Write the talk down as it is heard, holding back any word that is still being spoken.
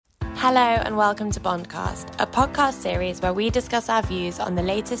Hello and welcome to Bondcast, a podcast series where we discuss our views on the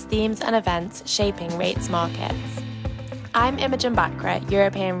latest themes and events shaping rates markets. I'm Imogen Bakra,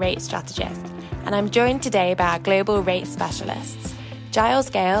 European rate strategist, and I'm joined today by our global rate specialists,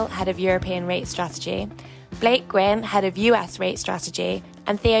 Giles Gale, head of European rate strategy, Blake Gwynn, head of US rate strategy,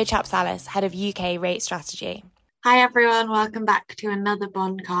 and Theo Chapsalis, head of UK rate strategy. Hi everyone, welcome back to another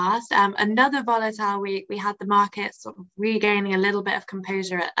Bondcast. Another volatile week. We had the markets sort of regaining a little bit of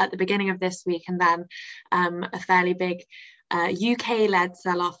composure at the beginning of this week, and then a fairly big UK-led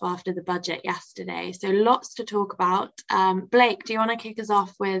sell-off after the budget yesterday. So lots to talk about. Blake, do you want to kick us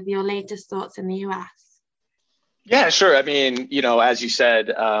off with your latest thoughts in the US? Yeah, sure. I mean, as you said,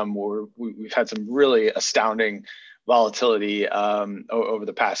 we've had some really astounding volatility over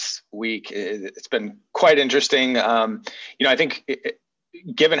the past week. It's been quite interesting. I think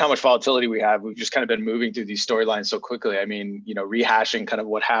given how much volatility we have, we've just kind of been moving through these storylines so quickly. I mean, rehashing kind of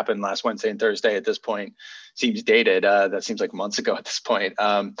what happened last Wednesday and Thursday at this point seems dated. That seems like months ago at this point.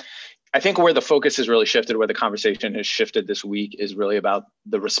 I think where the focus has really shifted, where the conversation has shifted this week, is really about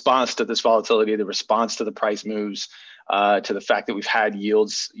the response to this volatility, the response to the price moves, to the fact that we've had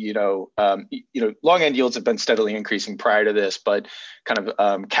yields, long end yields have been steadily increasing prior to this, but kind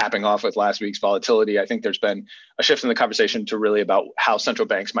of capping off with last week's volatility. I think there's been a shift in the conversation to really about how central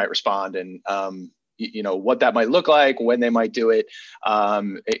banks might respond and, what that might look like, when they might do it.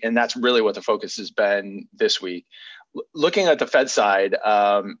 And that's really what the focus has been this week. Looking at the Fed side,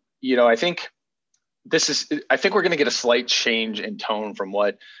 I think we're going to get a slight change in tone from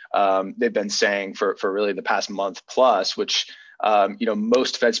what they've been saying for really the past month plus, which,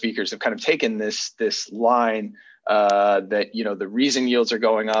 most Fed speakers have kind of taken this line that, the reason yields are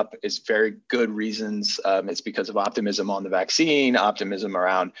going up is very good reasons. It's because of optimism on the vaccine, optimism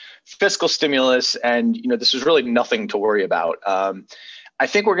around fiscal stimulus. And, this is really nothing to worry about. I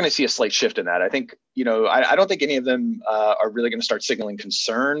think we're going to see a slight shift in that. I think, I don't think any of them are really going to start signaling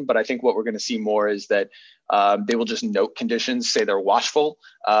concern, but I think what we're going to see more is that they will just note conditions, say they're watchful,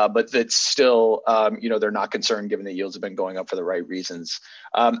 but that still, they're not concerned given the yields have been going up for the right reasons.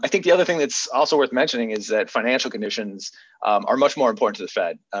 I think the other thing that's also worth mentioning is that financial conditions are much more important to the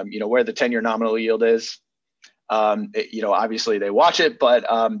Fed. Where the 10-year nominal yield is, obviously they watch it, but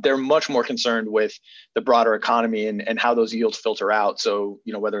they're much more concerned with the broader economy and how those yields filter out. So,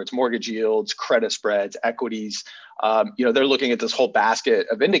 whether it's mortgage yields, credit spreads, equities, they're looking at this whole basket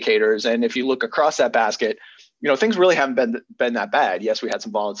of indicators. And if you look across that basket, things really haven't been that bad. Yes, we had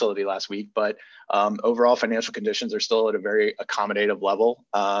some volatility last week, but overall financial conditions are still at a very accommodative level.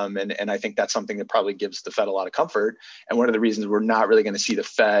 And I think that's something that probably gives the Fed a lot of comfort. And one of the reasons we're not really going to see the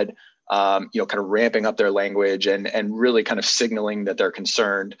Fed kind of ramping up their language and really kind of signaling that they're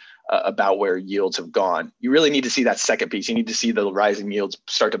concerned about where yields have gone. You really need to see that second piece. You need to see the rising yields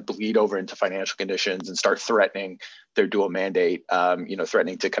start to bleed over into financial conditions and start threatening their dual mandate,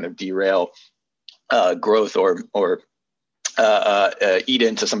 threatening to kind of derail growth or eat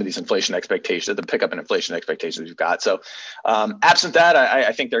into some of these inflation expectations, the pickup in inflation expectations we've got. So absent that,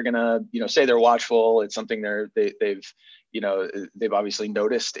 I think they're going to, say they're watchful. It's something they've obviously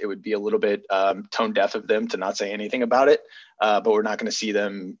noticed. It would be a little bit tone deaf of them to not say anything about it, but we're not going to see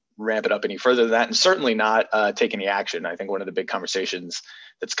them ramp it up any further than that, and certainly not take any action. I think one of the big conversations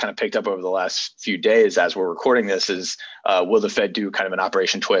that's kind of picked up over the last few days as we're recording this is, will the Fed do kind of an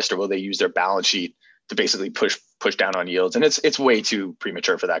Operation Twist, or will they use their balance sheet to basically push down on yields? And it's way too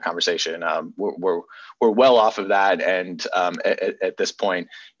premature for that conversation. We're well off of that, and at this point,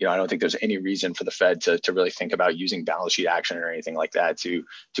 I don't think there's any reason for the Fed to really think about using balance sheet action or anything like that to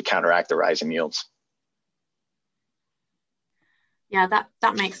counteract the rise in yields. Yeah,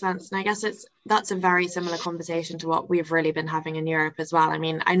 that makes sense. And I guess that's a very similar conversation to what we've really been having in Europe as well. I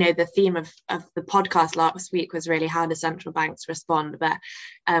mean, I know the theme of the podcast last week was really how do central banks respond, but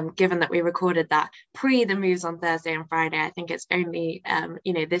given that we recorded that pre the moves on Thursday and Friday, I think it's only,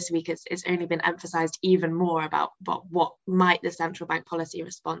 this week it's only been emphasized even more about what might the central bank policy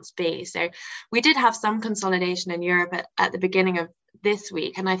response be. So we did have some consolidation in Europe at the beginning of this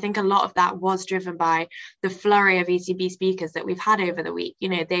week, and I think a lot of that was driven by the flurry of ECB speakers that we've had over the week.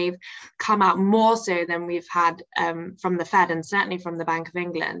 They've come out more so than we've had from the Fed, and certainly from the Bank of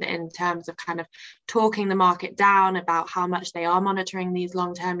England, in terms of kind of talking the market down about how much they are monitoring these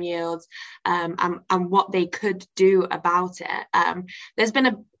long-term yields and what they could do about it.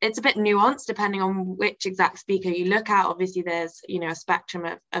 It's a bit nuanced depending on which exact speaker you look at. Obviously, there's a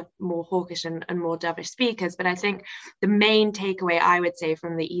spectrum of more hawkish and more dovish speakers, but I think the main takeaway I would say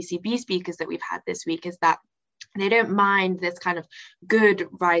from the ECB speakers that we've had this week is that they don't mind this kind of good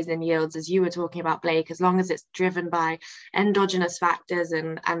rise in yields, as you were talking about, Blake, as long as it's driven by endogenous factors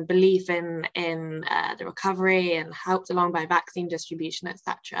and belief in the recovery and helped along by vaccine distribution,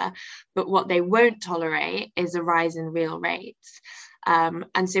 etc. But what they won't tolerate is a rise in real rates.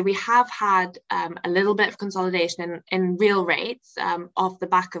 And so we have had a little bit of consolidation in real rates off the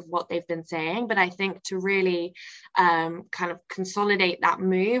back of what they've been saying. But I think to really kind of consolidate that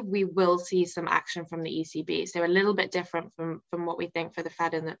move, we will see some action from the ECB. So a little bit different from what we think for the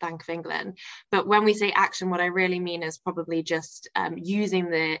Fed and the Bank of England. But when we say action, what I really mean is probably just using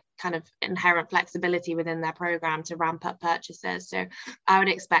the kind of inherent flexibility within their program to ramp up purchases. So I would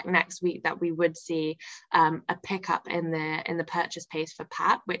expect next week that we would see a pickup in the purchase pace for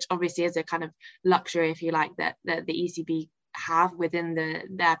PAT, which obviously is a kind of luxury, if you like, that the ECB have within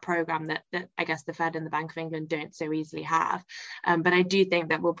their program that I guess the Fed and the Bank of England don't so easily have. But I do think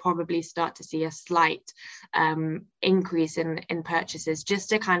that we'll probably start to see a slight increase in purchases, just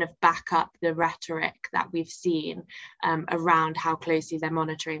to kind of back up the rhetoric that we've seen around how closely they're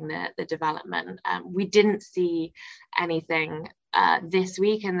monitoring the development. We didn't see anything this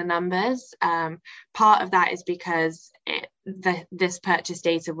week in the numbers. Part of that is because this purchase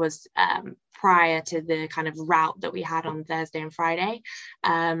data was prior to the kind of rout that we had on Thursday and Friday.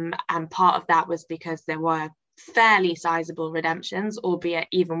 And part of that was because there were fairly sizable redemptions, albeit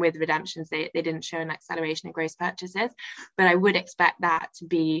even with redemptions, they didn't show an acceleration in gross purchases. But I would expect that to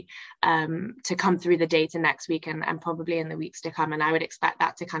be to come through the data next week and probably in the weeks to come. And I would expect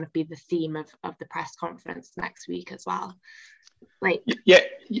that to kind of be the theme of the press conference next week as well. Like, yeah,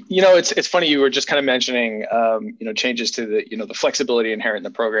 it's funny, you were just kind of mentioning changes to the flexibility inherent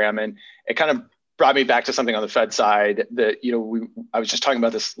in the program, and it kind of brought me back to something on the Fed side that I was just talking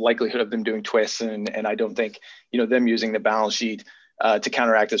about this likelihood of them doing twists, and I don't think them using the balance sheet to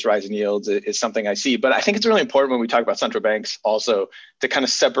counteract this rise in yields is something I see. But I think it's really important when we talk about central banks also to kind of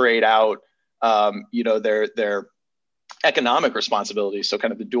separate out their economic responsibilities, so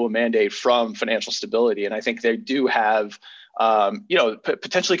kind of the dual mandate, from financial stability. And I think they do have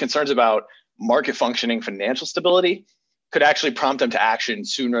potentially concerns about market functioning financial stability could actually prompt them to action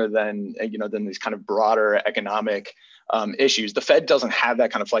sooner than these kind of broader economic issues. The Fed doesn't have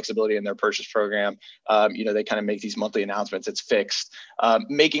that kind of flexibility in their purchase program. They kind of make these monthly announcements. It's fixed.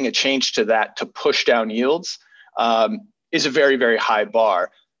 Making a change to that to push down yields is a very, very high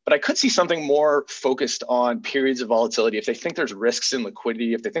bar. But I could see something more focused on periods of volatility. If they think there's risks in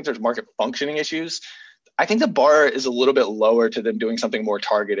liquidity, if they think there's market functioning issues, I think the bar is a little bit lower to them doing something more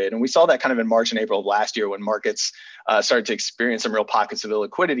targeted. And we saw that kind of in March and April of last year when markets started to experience some real pockets of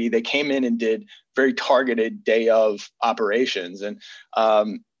illiquidity. They came in and did very targeted day of operations. And,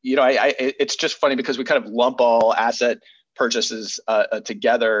 it's just funny because we kind of lump all asset purchases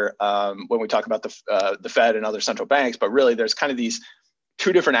together when we talk about the Fed and other central banks. But really, there's kind of these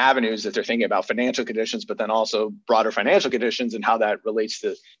two different avenues that they're thinking about: financial conditions, but then also broader financial conditions and how that relates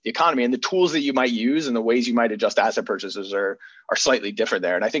to the economy. And the tools that you might use and the ways you might adjust asset purchases are slightly different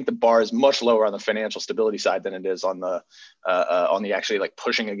there. And I think the bar is much lower on the financial stability side than it is on the actually like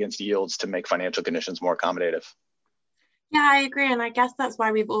pushing against yields to make financial conditions more accommodative. Yeah, I agree. And I guess that's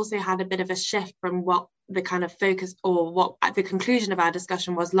why we've also had a bit of a shift from what the kind of focus or what the conclusion of our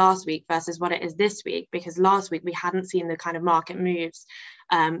discussion was last week versus what it is this week, because last week we hadn't seen the kind of market moves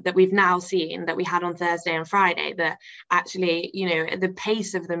that we've now seen, that we had on Thursday and Friday, that actually, the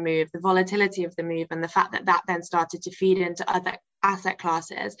pace of the move, the volatility of the move, and the fact that that then started to feed into other asset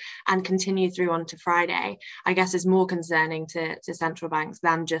classes and continue through onto Friday, I guess is more concerning to central banks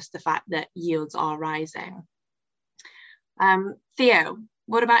than just the fact that yields are rising. Theo,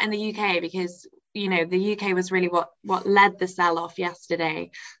 what about in the UK? Because the UK was really what led the sell-off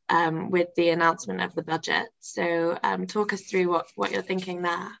yesterday with the announcement of the budget. So talk us through what you're thinking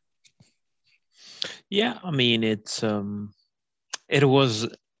there. Yeah, I mean, it was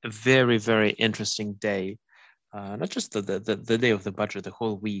a very, very interesting day. Not just the day of the budget, the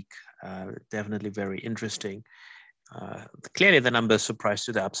whole week, definitely very interesting. Clearly, the numbers surprised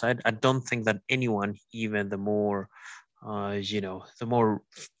to the upside. I don't think that anyone, even the more the more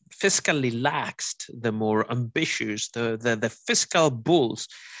fiscally laxed, the more ambitious, the fiscal bulls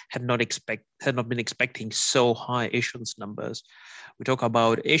had not been expecting so high issuance numbers. We talk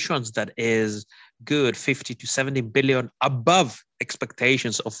about issuance that is good 50 to 70 billion above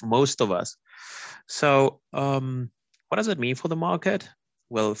expectations of most of us. So what does it mean for the market?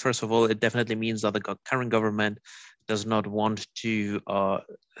 Well, first of all, it definitely means that the current government does not want to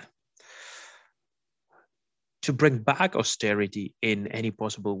bring back austerity in any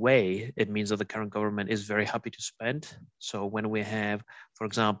possible way. It means that the current government is very happy to spend. So when we have, for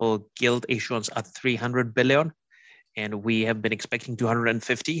example, gilt issuance at 300 billion, and we have been expecting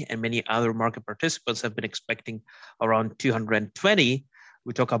 250, and many other market participants have been expecting around 220.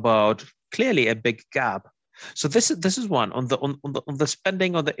 We talk about clearly a big gap. So this is one on the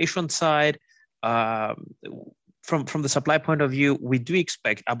spending on the issuance side. From the supply point of view, we do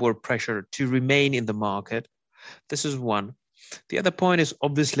expect upward pressure to remain in the market. This is one. The other point is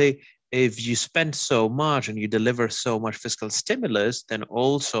obviously if you spend so much and you deliver so much fiscal stimulus, then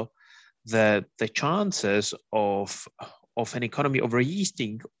also the chances of an economy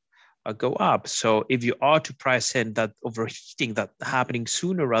overheating go up. So if you are to price in that overheating that happening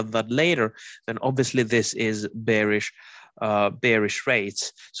sooner rather than later, then obviously this is bearish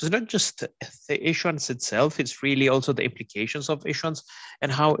rates. So it's not just the issuance itself, it's really also the implications of issuance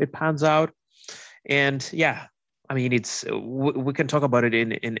and how it pans out. And yeah, I mean, we can talk about it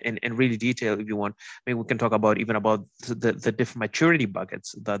in really detail if you want. I mean, we can talk about even about the different maturity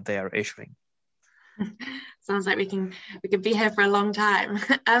buckets that they are issuing. Sounds like we could be here for a long time.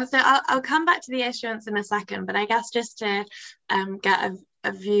 So I'll come back to the issuance in a second, but I guess just to get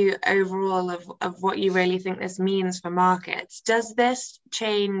a view overall of what you really think this means for markets. Does this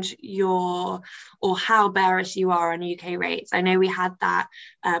change or how bearish you are on UK rates? I know we had that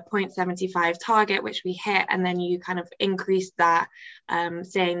 0.75 target, which we hit, and then you kind of increased that,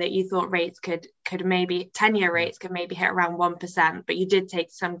 saying that you thought rates could maybe 10-year rates could maybe hit around 1%, but you did take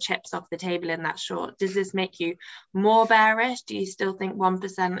some chips off the table in that short. Does this make you more bearish? Do you still think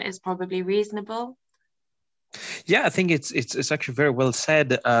 1% is probably reasonable? Yeah, I think it's actually very well said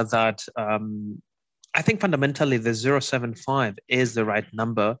that I think fundamentally the 0.75 is the right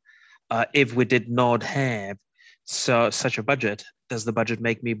number. If we did not have such a budget, does the budget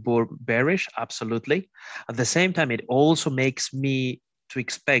make me more bearish? Absolutely. At the same time, it also makes me to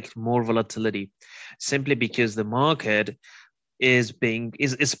expect more volatility, simply because the market is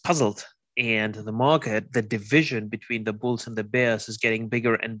puzzled. And the market, the division between the bulls and the bears is getting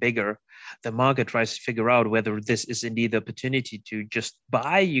bigger and bigger. The market tries to figure out whether this is indeed the opportunity to just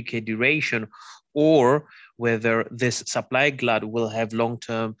buy UK duration, or whether this supply glut will have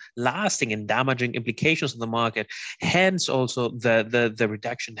long-term lasting and damaging implications on the market. Hence also the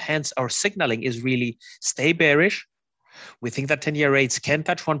reduction. Hence our signaling is really stay bearish. We think that 10-year rates can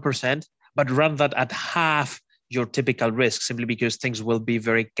touch 1%, but run that at half your typical risk, simply because things will be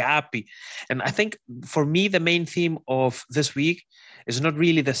very gappy. And I think for me, the main theme of this week is not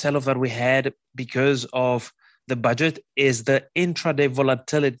really the sell-off that we had because of the budget, is the intraday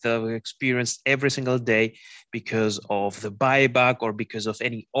volatility that we experienced every single day because of the buyback or because of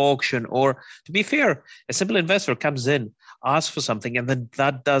any auction. Or to be fair, a simple investor comes in, asks for something, and then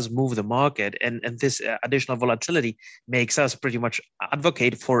that does move the market. And this additional volatility makes us pretty much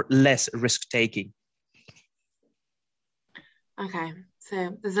advocate for less risk-taking. Okay,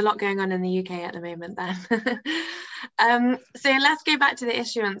 so there's a lot going on in the UK at the moment then. So let's go back to the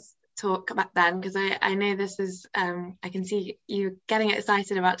issuance talk about then, because I know this is, I can see you getting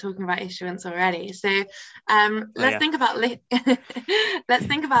excited about talking about issuance already. So let's think about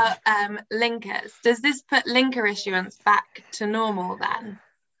linkers. Does this put linker issuance back to normal then?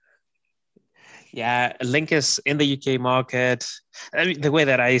 Yeah, linkers in the UK market, I mean, the way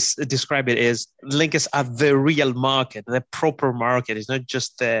that I describe it is linkers are the real market, the proper market. It's not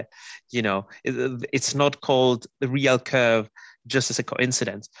just the, it's not called the real curve just as a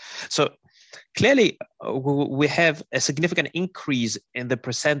coincidence. So clearly we have a significant increase in the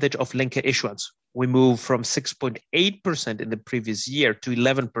percentage of linker issuance. We moved from 6.8% in the previous year to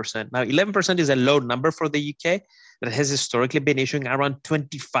 11%. Now, 11% is a low number for the UK that has historically been issuing around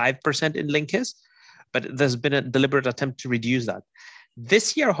 25% in linkers, but there's been a deliberate attempt to reduce that.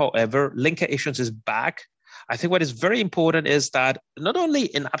 This year, however, linker issuance is back. I think what is very important is that not only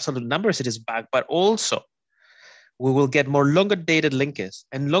in absolute numbers it is back, but also we will get more longer dated linkers.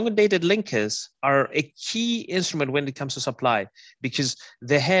 And longer dated linkers are a key instrument when it comes to supply, because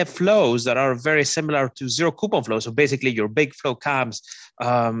they have flows that are very similar to zero coupon flows. So basically your big flow comes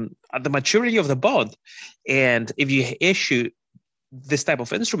at the maturity of the bond. And if you issue this type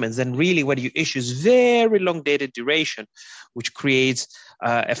of instruments, then really what you issue is very long dated duration, which creates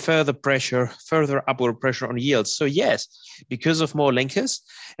a further upward pressure on yields. So yes, because of more linkers.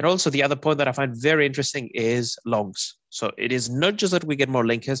 And also the other point that I find very interesting is longs. So it is not just that we get more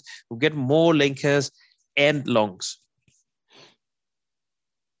linkers, we get more linkers and longs.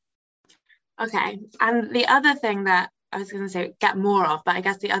 Okay. And the other thing that I was going to say get more of, but I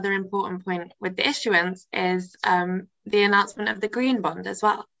guess the other important point with the issuance is the announcement of the green bond as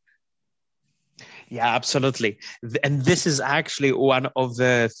well. Yeah, absolutely. And this is actually one of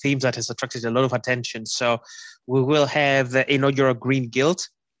the themes that has attracted a lot of attention. So we will have the inaugural green gilt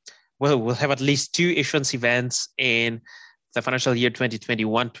we'll have at least 2 issuance events in the financial year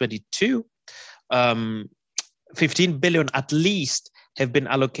 2021-22. 15 billion at least have been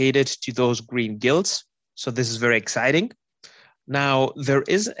allocated to those green gilts. So this is very exciting. Now, there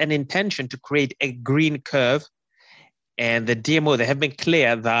is an intention to create a green curve, and the DMO, they have been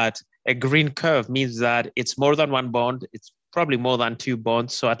clear that a green curve means that it's more than 1 bond, it's probably more than 2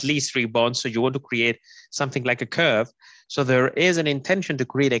 bonds, so at least 3 bonds. So you want to create something like a curve. So there is an intention to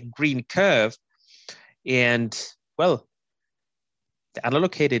create a green curve. And well, the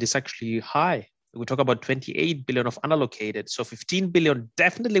unallocated is actually high. We talk about 28 billion of unallocated. So 15 billion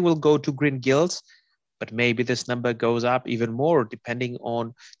definitely will go to green gilts, but maybe this number goes up even more depending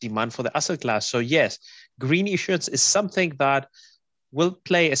on demand for the asset class. So yes, green issuance is something that will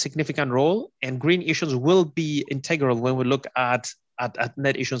play a significant role, and green issuance will be integral when we look at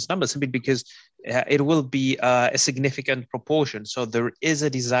net issuance numbers, simply because it will be a significant proportion. So there is a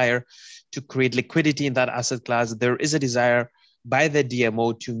desire to create liquidity in that asset class. There is a desire by the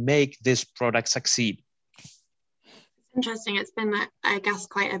DMO to make this product succeed. Interesting. It's been, I guess,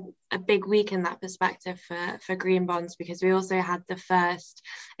 quite a big week in that perspective for green bonds, because we also had the first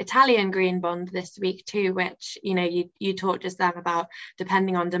Italian green bond this week too, which, you know, you talked just then about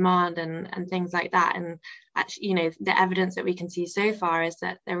depending on demand and things like that. And actually, you know, the evidence that we can see so far is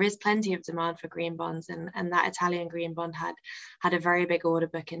that there is plenty of demand for green bonds, and that Italian green bond had a very big order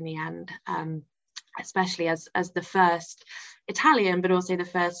book in the end, especially as the first Italian, but also the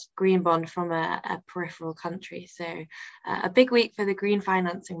first green bond from a peripheral country. So a big week for the green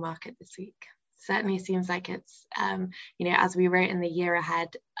financing market this week. Certainly seems like it's, you know, as we wrote in the year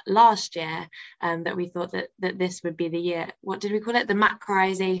ahead last year, that we thought that this would be the year, what did we call it? The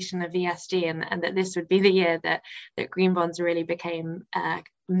macroization of ESG, and that this would be the year that green bonds really became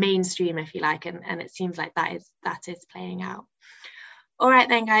mainstream, if you like, and it seems like that is playing out. All right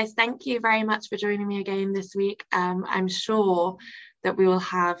then, guys, thank you very much for joining me again this week. I'm sure that we will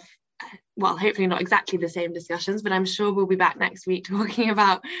have, well, hopefully not exactly the same discussions, but I'm sure we'll be back next week talking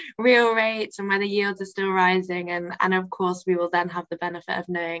about real rates and whether yields are still rising. And of course, we will then have the benefit of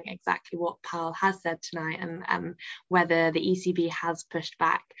knowing exactly what Powell has said tonight, and whether the ECB has pushed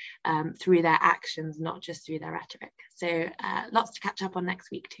back through their actions, not just through their rhetoric. So lots to catch up on next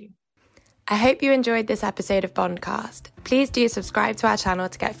week too. I hope you enjoyed this episode of Bondcast. Please do subscribe to our channel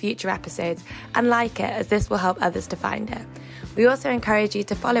to get future episodes, and like it, as this will help others to find it. We also encourage you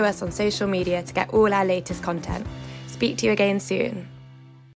to follow us on social media to get all our latest content. Speak to you again soon.